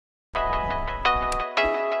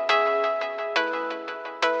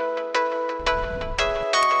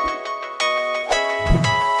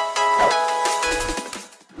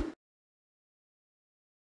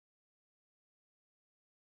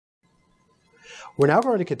We're now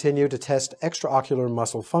going to continue to test extraocular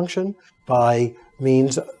muscle function by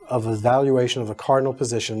means of evaluation of the cardinal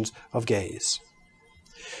positions of gaze.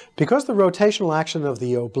 Because the rotational action of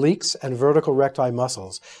the obliques and vertical recti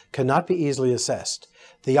muscles cannot be easily assessed,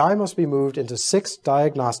 the eye must be moved into 6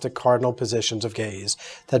 diagnostic cardinal positions of gaze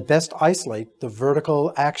that best isolate the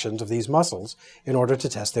vertical actions of these muscles in order to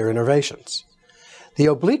test their innervations. The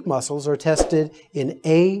oblique muscles are tested in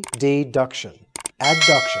adduction,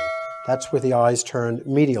 that's with the eyes turned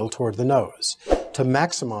medial toward the nose, to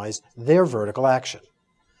maximize their vertical action.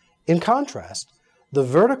 In contrast, the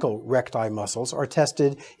vertical recti muscles are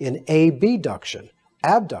tested in abduction,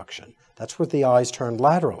 that's with the eyes turned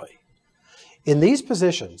laterally. In these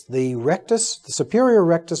positions, the superior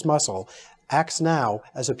rectus muscle acts now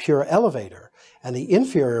as a pure elevator, and the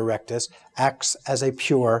inferior rectus acts as a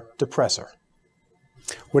pure depressor.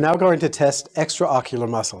 We're now going to test extraocular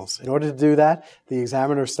muscles. In order to do that, the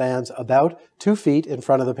examiner stands about 2 feet in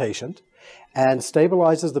front of the patient and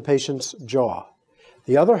stabilizes the patient's jaw.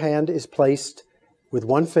 The other hand is placed with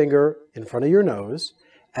one finger in front of your nose,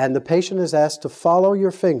 and the patient is asked to follow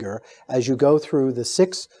your finger as you go through the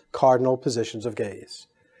 6 cardinal positions of gaze.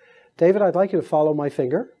 David, I'd like you to follow my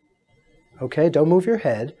finger. Okay, don't move your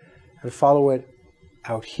head, and follow it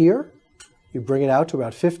out here. You bring it out to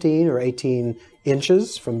about 15 or 18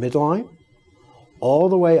 inches from midline, all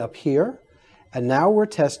the way up here, and now we're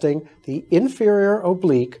testing the inferior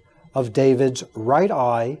oblique of David's right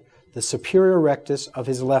eye, the superior rectus of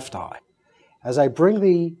his left eye. As I bring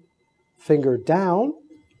the finger down,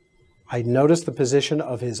 I notice the position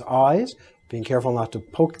of his eyes, being careful not to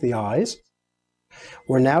poke the eyes.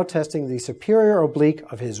 We're now testing the superior oblique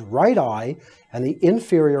of his right eye and the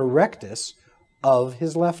inferior rectus of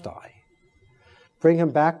his left eye. Bring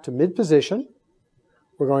him back to mid-position.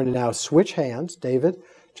 We're going to now switch hands. David,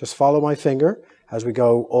 just follow my finger as we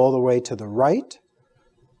go all the way to the right,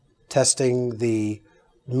 testing the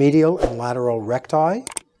medial and lateral recti,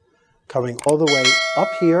 coming all the way up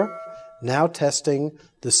here, now testing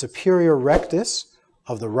the superior rectus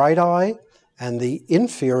of the right eye and the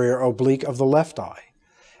inferior oblique of the left eye.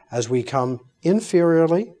 As we come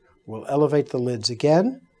inferiorly, we'll elevate the lids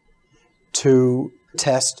again to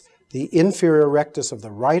test the inferior rectus of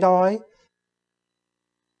the right eye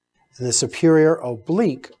and the superior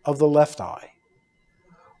oblique of the left eye.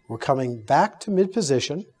 We're coming back to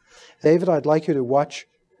mid-position. David, I'd like you to watch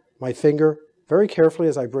my finger very carefully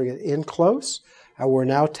as I bring it in close. And we're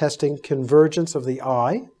now testing convergence of the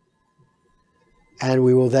eye. And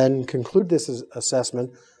we will then conclude this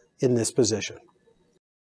assessment in this position.